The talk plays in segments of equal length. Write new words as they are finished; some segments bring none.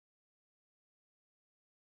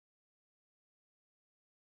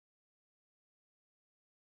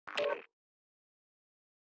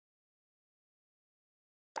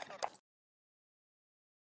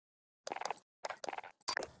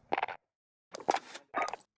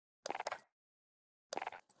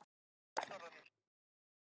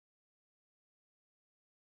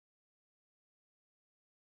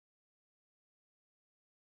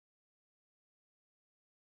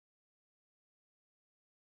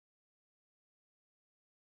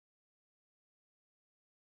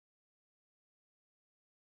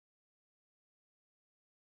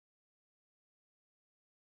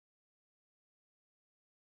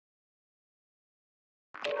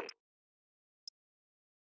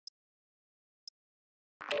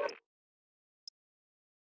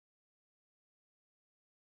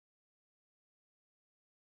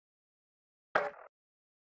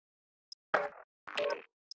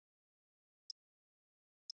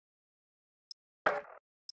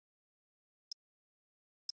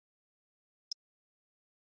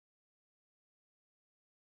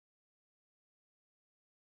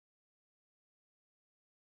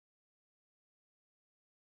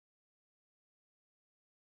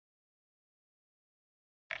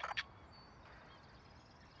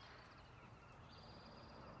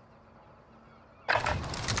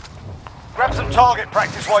Grab some target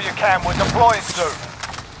practice while you can. We're deploying soon.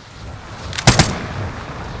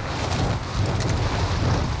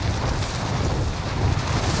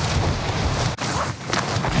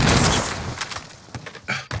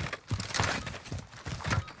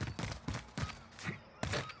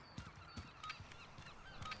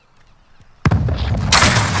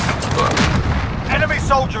 Enemy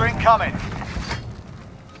soldier incoming.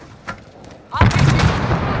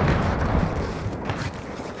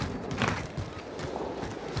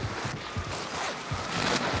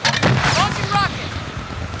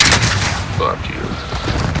 Fuck you.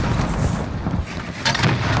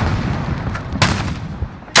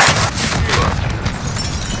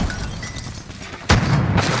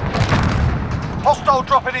 Hostile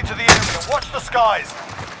dropping into the area. Watch the skies.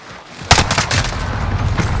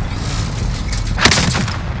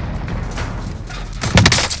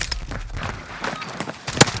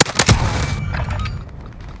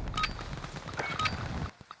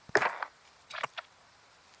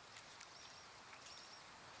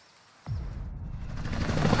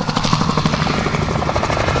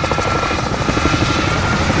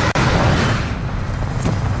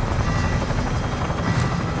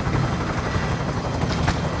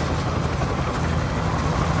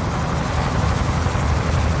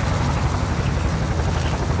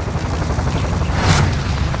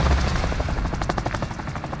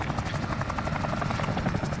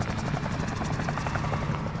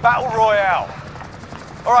 Battle Royale.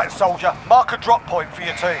 Alright, soldier, mark a drop point for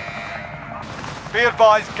your team. Be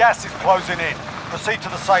advised, gas is closing in. Proceed to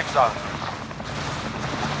the safe zone.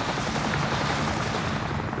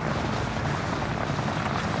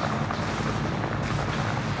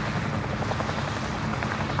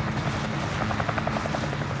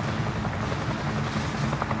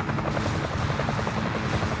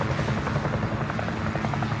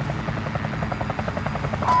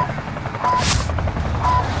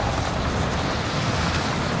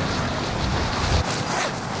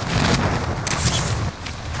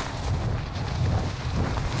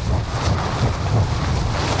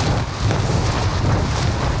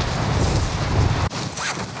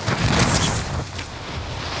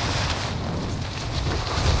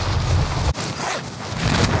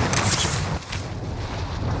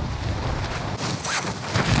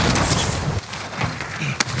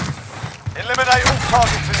 Eliminate all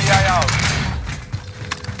targets in the AO.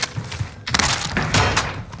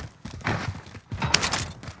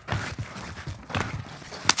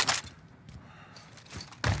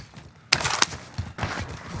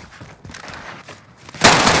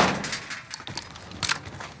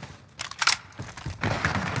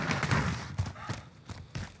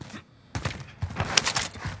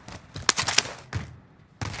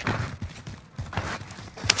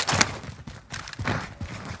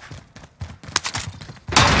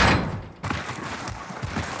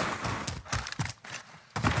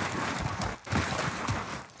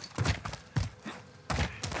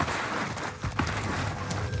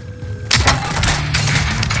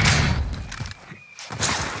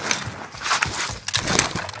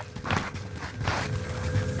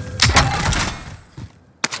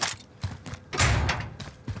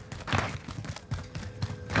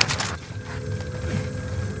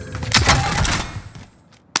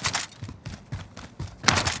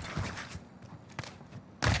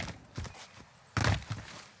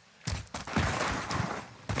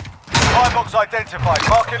 Supply box identified.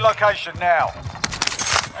 Marking location now.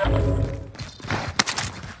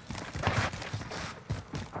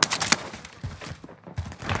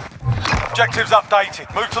 Objectives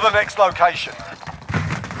updated. Move to the next location.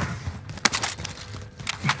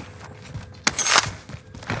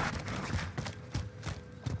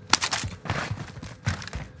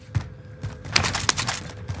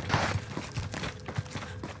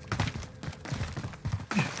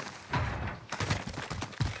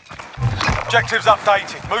 Objectives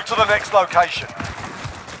updated. Move to the next location.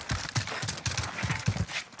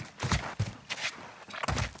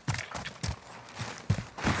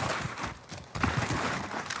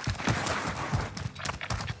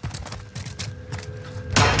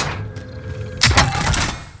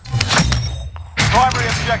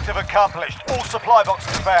 Objective accomplished. All supply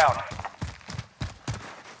boxes found.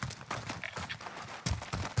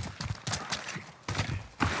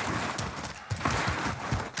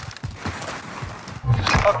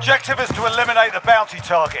 Objective is to eliminate the bounty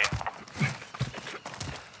target.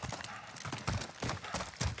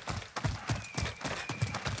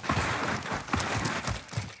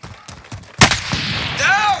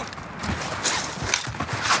 Down!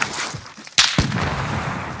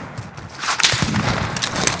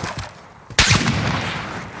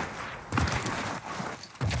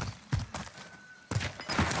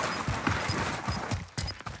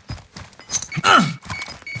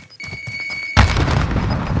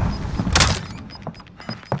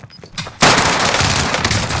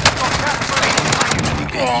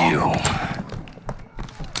 You.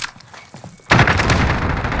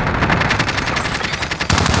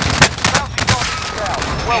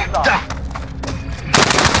 Well done.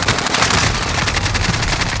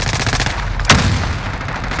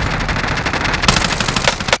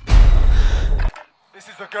 This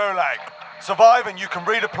is the Gulag. Survive and you can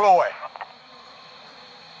redeploy.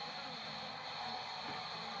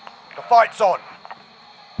 The fight's on.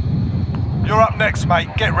 You're up next, mate.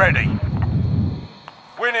 Get ready.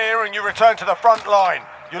 Win here and you return to the front line.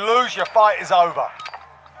 You lose, your fight is over.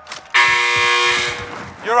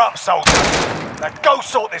 You're up, soldier. Now go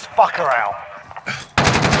sort this fucker out.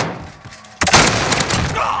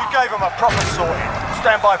 You gave him a proper sorting.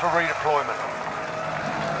 Stand by for redeployment.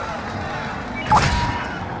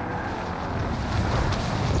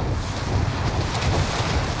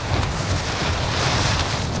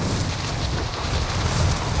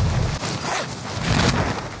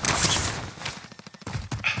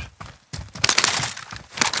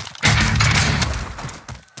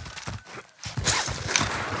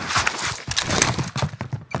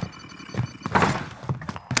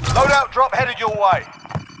 Loadout drop headed your way.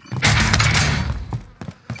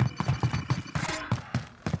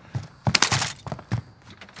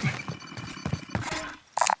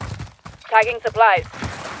 Tagging supplies.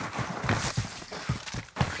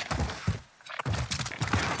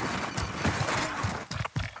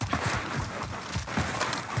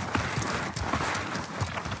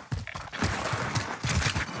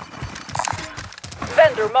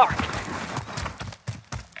 Vendor marked.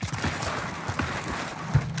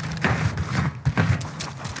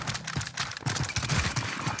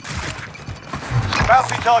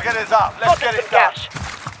 Bounty target is up. Let's Spotted get it some done. cash.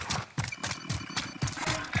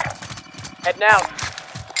 Head now.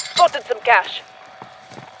 Spotted some cash.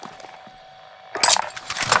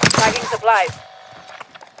 Tagging supplies.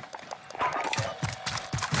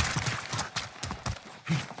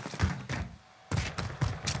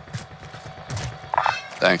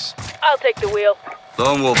 Thanks. I'll take the wheel.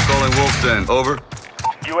 Lone Wolf calling Wolf Den. Over.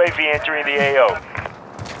 UAV entering the AO.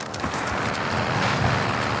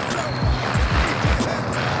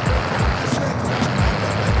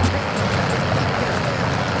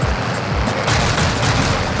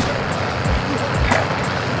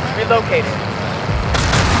 Relocating.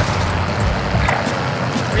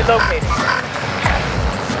 Relocating.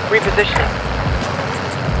 Repositioning.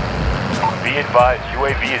 Be advised,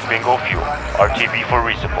 UAV is bingo fuel. RTB for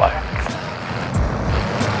resupply.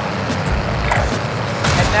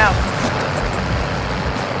 Head now.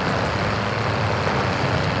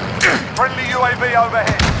 Friendly UAV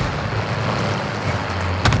overhead.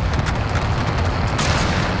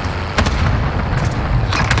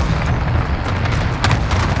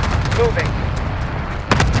 Moving.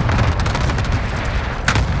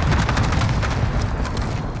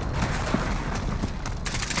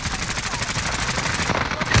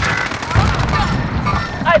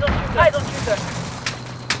 Idle shooter.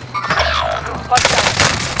 Hostile.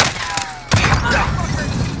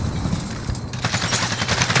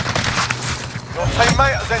 Your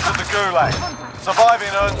teammate has entered the Gulag. Surviving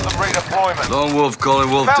earns them redeployment. Lone Wolf calling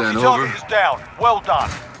Wolf Bounty Den. Over. target is down. Well done.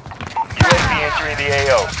 UAV entering the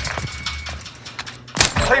AO.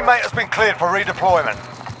 Teammate has been cleared for redeployment.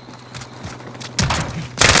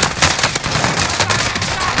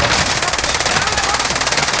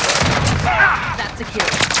 That's secure.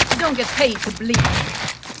 You don't get paid to bleed.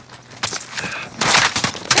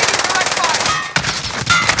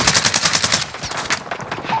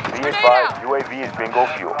 Be advised, UAV is bingo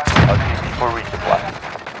fuel. RTB for resupply.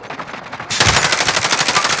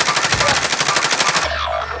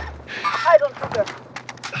 Idle shooter.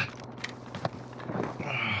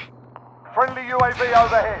 Friendly UAV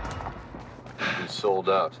overhead. It's sold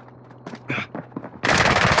out.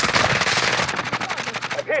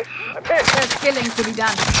 I'm hit. I'm hit. There's killing to be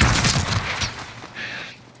done.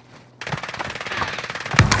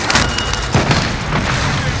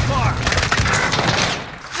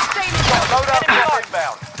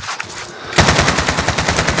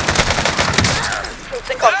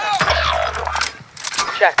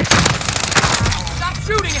 check. Stop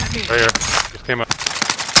shooting at me! Right here. Just came up.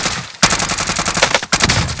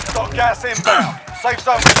 Got gas inbound. Safe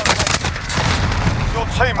zone relocated. Your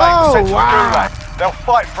teammate was sent to a gulag. They'll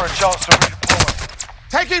fight for a chance to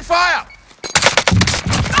redeploy. Taking fire!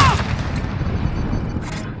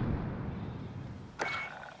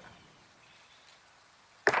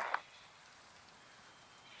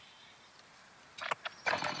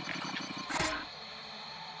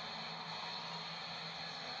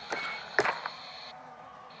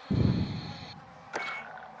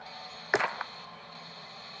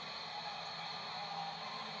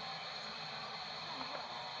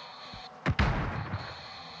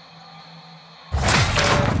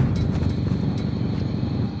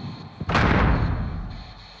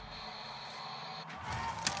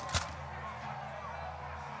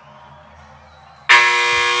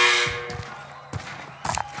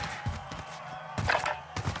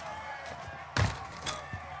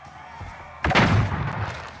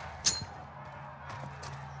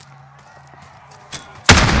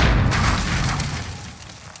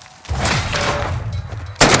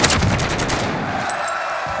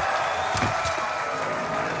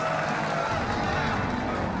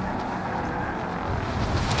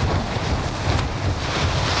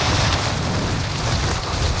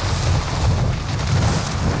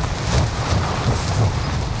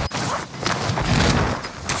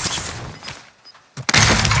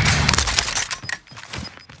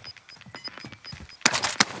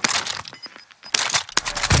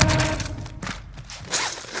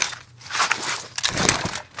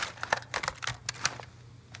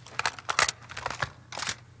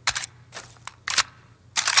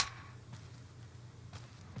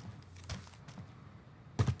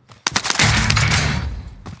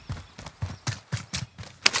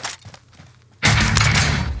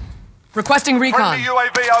 Requesting recon. Friendly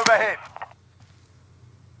UAV overhead.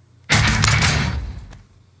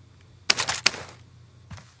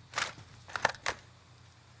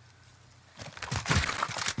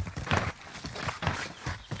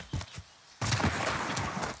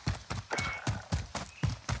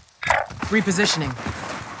 Repositioning.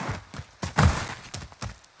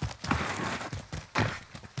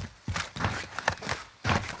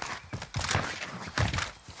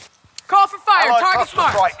 Call for fire. Allied Target cluster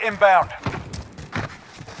marked. strike inbound.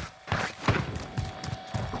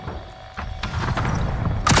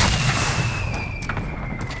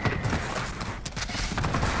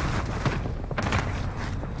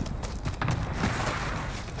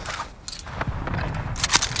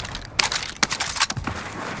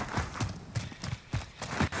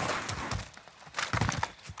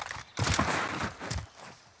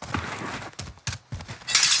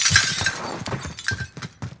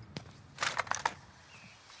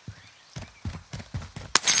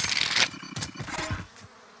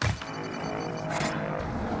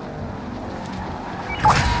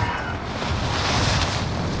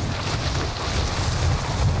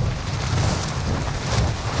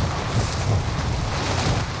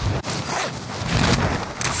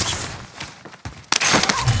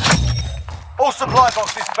 All supply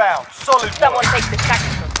boxes found. Solid work. Someone take the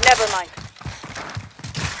tactical. Never mind.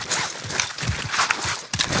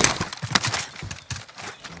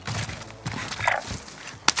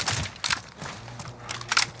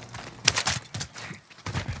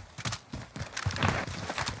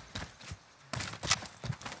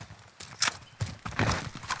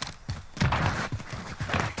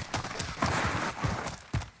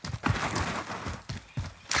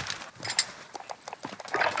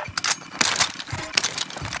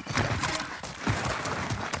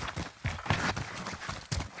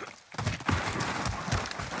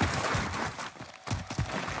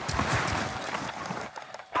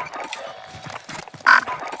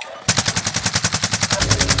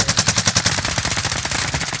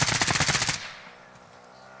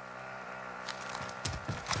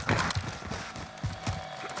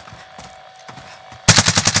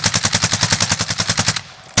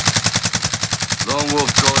 Lone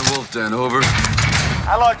Wolf calling Wolf Den, over.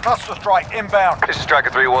 Allied cluster strike inbound. This is Striker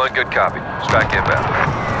 3-1, good copy. Strike inbound.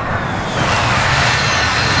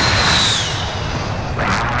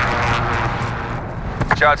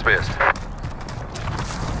 Shots missed.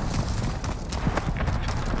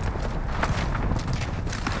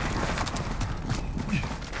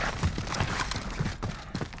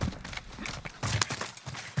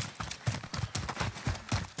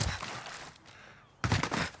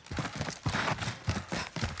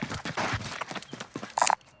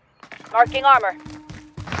 Marking armor. To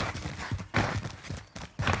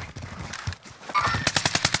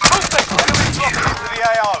the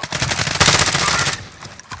AO.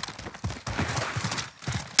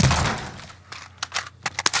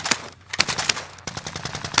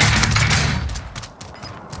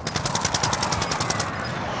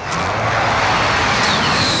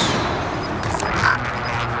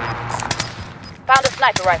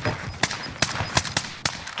 Tactical rifle.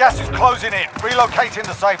 Gas is closing in. Relocating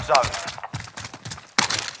the safe zone.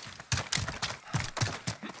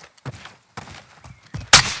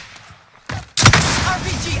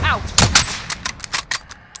 RPG out.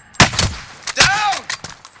 Down!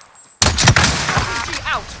 RPG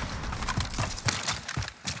out.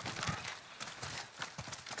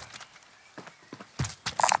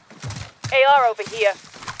 AR over here.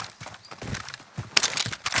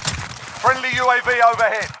 Friendly UAV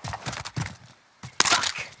overhead.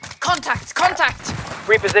 Fuck. Contact. Contact.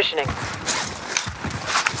 Repositioning.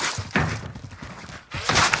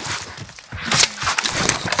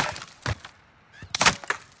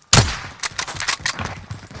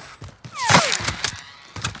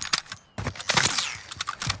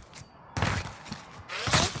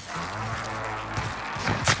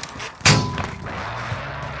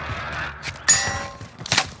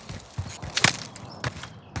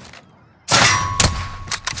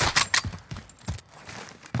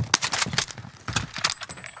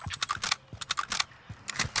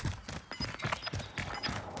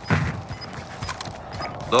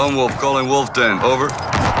 Lone Wolf calling Wolf Den. Over.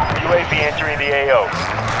 UAV entering the AO.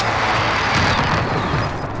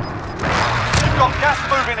 You've got gas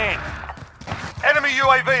moving in. Enemy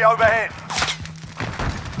UAV overhead.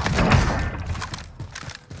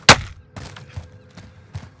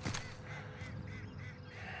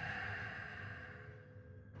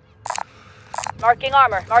 Marking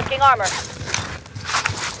armor. Marking armor.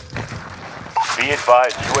 Be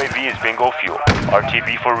advised, UAV is bingo fuel.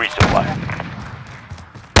 RTB for resupply.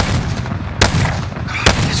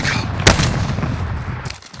 Let's go.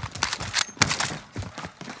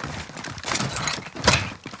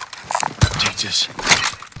 Take this.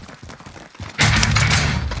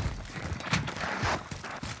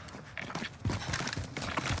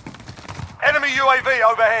 Enemy UAV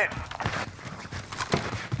overhead.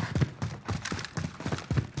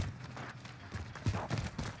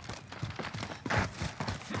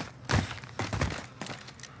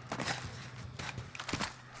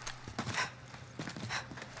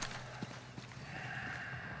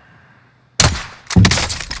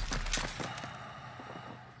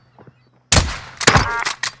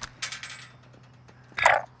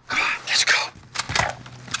 Let's go.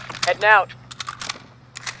 Heading out.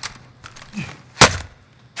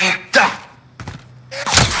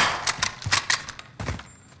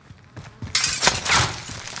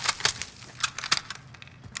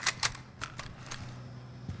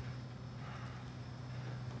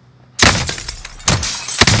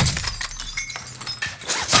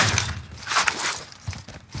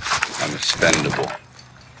 I'm expendable.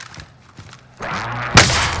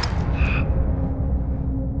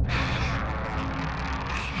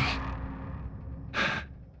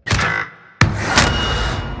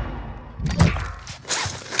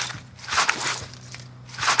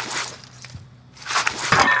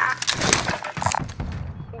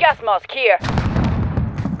 Gas mask here.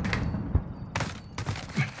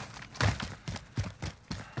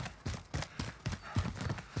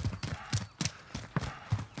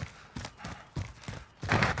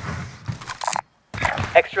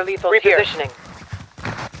 Extra lethal repositioning.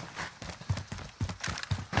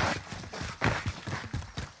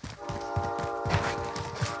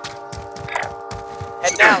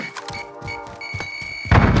 Head down.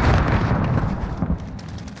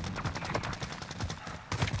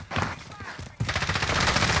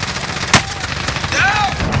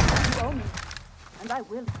 And I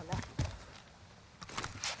will collect.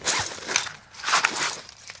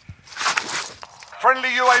 Friendly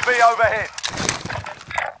UAV overhead.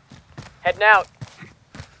 Heading out.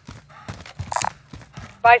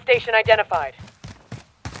 Buy station identified.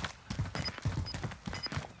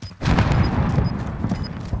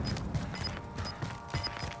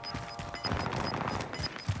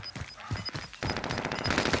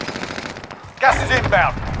 Gas is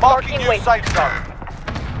inbound. Marking Marking new wait. safe zone.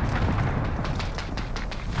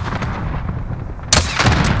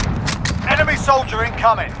 Enemy soldier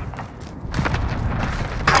incoming.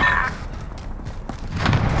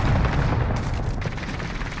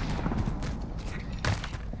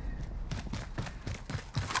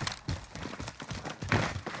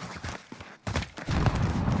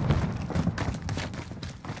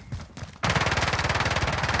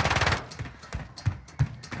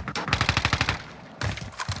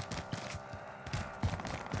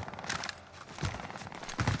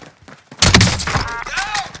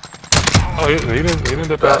 Oh, he didn't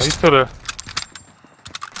dip out. He's still there.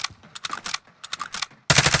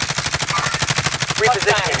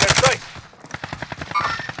 Repositioning.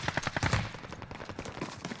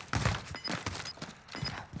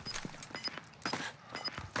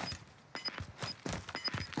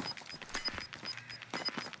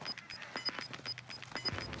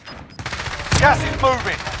 Gas is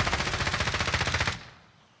moving.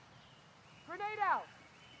 Grenade out!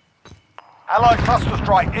 Allied cluster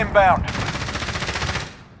strike inbound.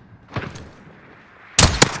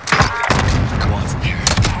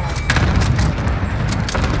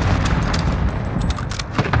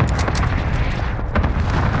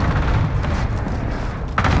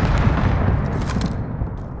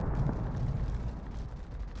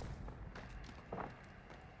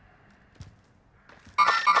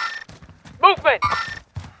 Movement!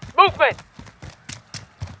 Movement!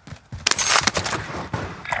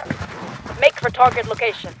 Make for target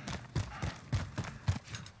location.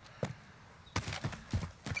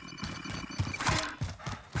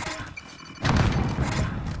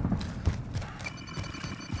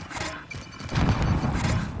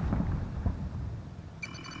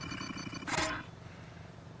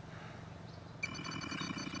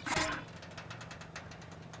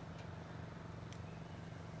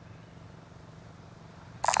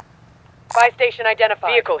 Buy station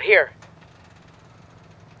identified. Vehicle here.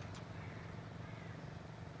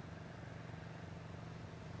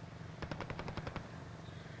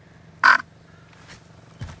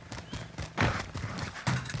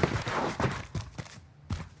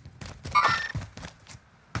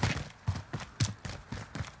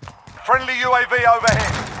 Friendly UAV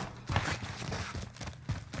overhead.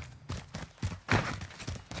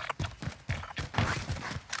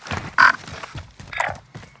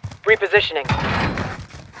 Repositioning.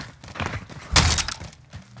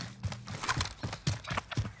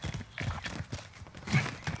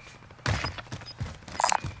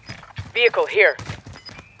 Vehicle here.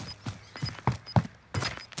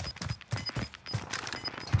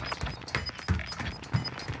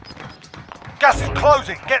 Gas is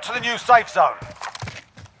closing. Get to the new safe zone.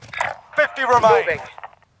 50 remain. Moving.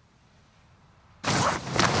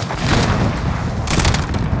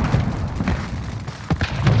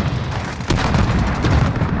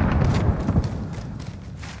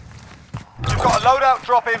 You've got a loadout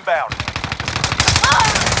drop inbound.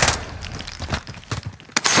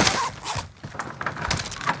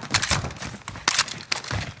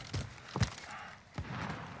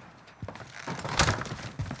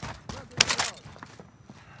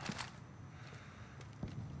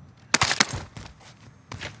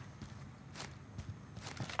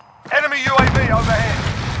 Enemy UAV overhead.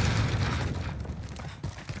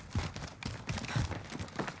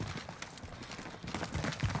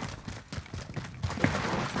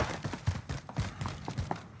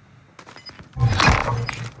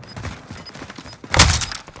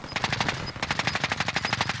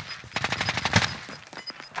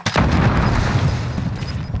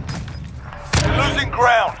 You're losing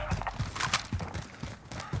ground.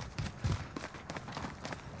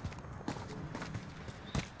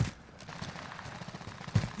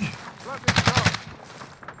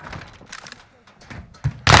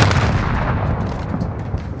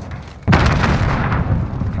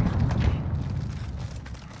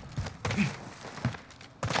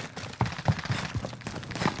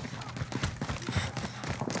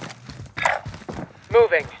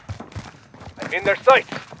 Moving. I'm in their sights.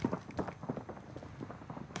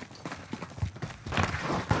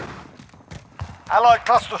 Allied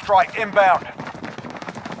cluster strike inbound.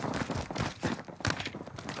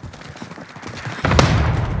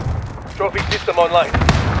 Trophy system online.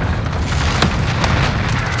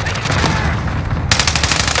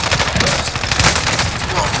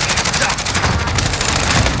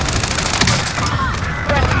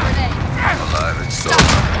 Alive and sober.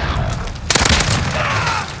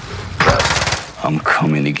 I'm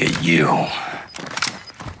coming to get you.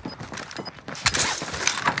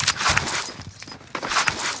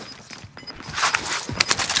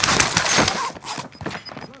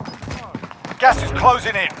 Gas is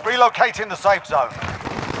closing in. Relocating the safe zone.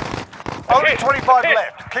 Only 25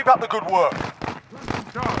 left. Keep up the good work.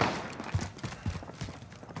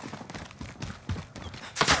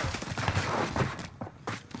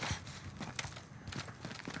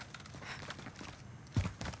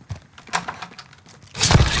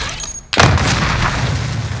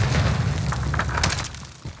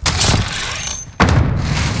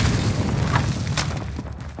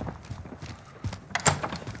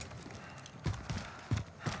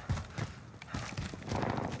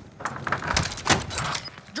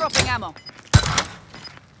 Dropping ammo.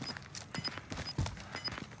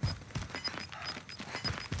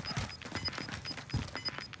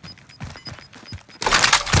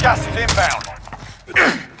 Gas is inbound.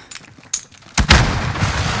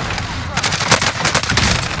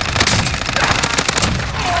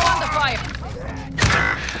 Under fire.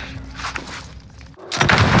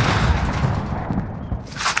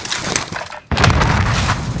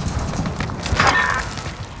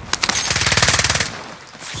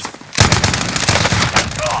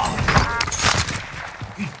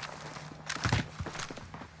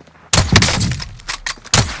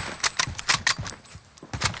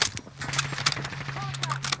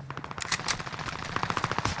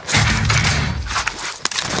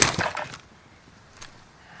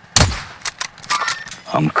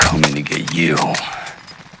 I'm coming to get you.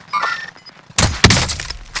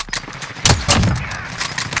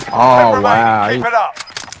 Oh, Remain. wow. Keep it up.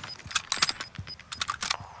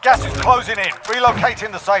 Gas is closing in.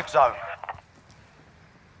 Relocating the safe zone.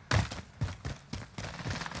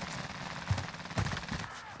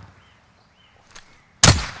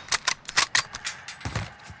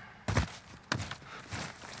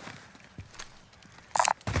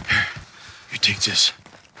 You take this.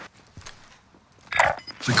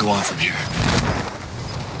 We go on from here.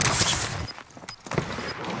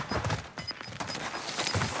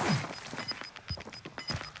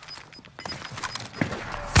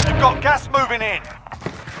 You've got gas moving in.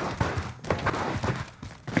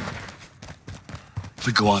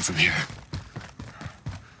 We go on from here.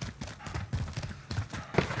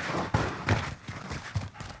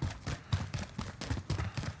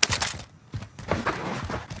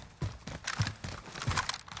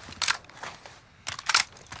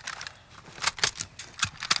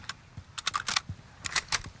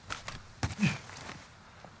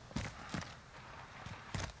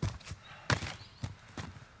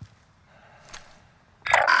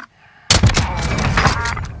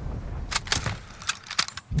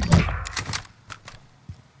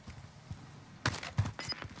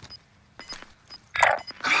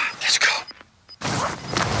 Let's go.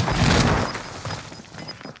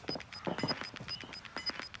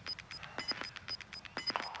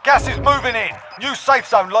 Gas is moving in. New safe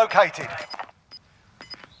zone located.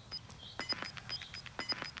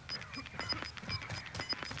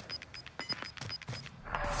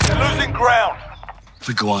 You're losing ground.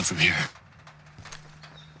 We go on from here.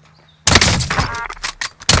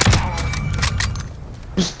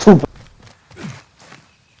 Just too.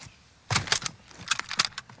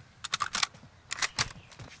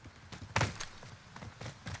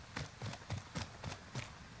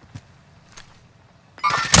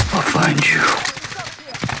 I'll find you.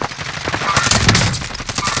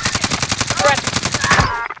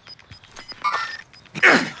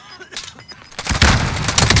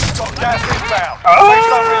 Got gas inbound. Safe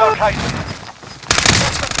zone relocated.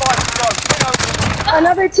 Let the fight go. Bring over.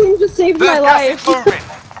 Another team just saved my Gas life. is moving.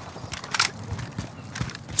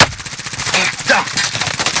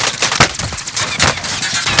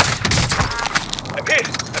 I'm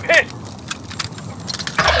hit!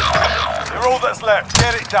 You're all that's left.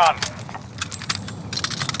 Get it done.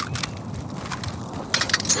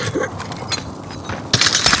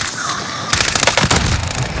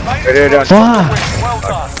 Well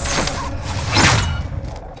done.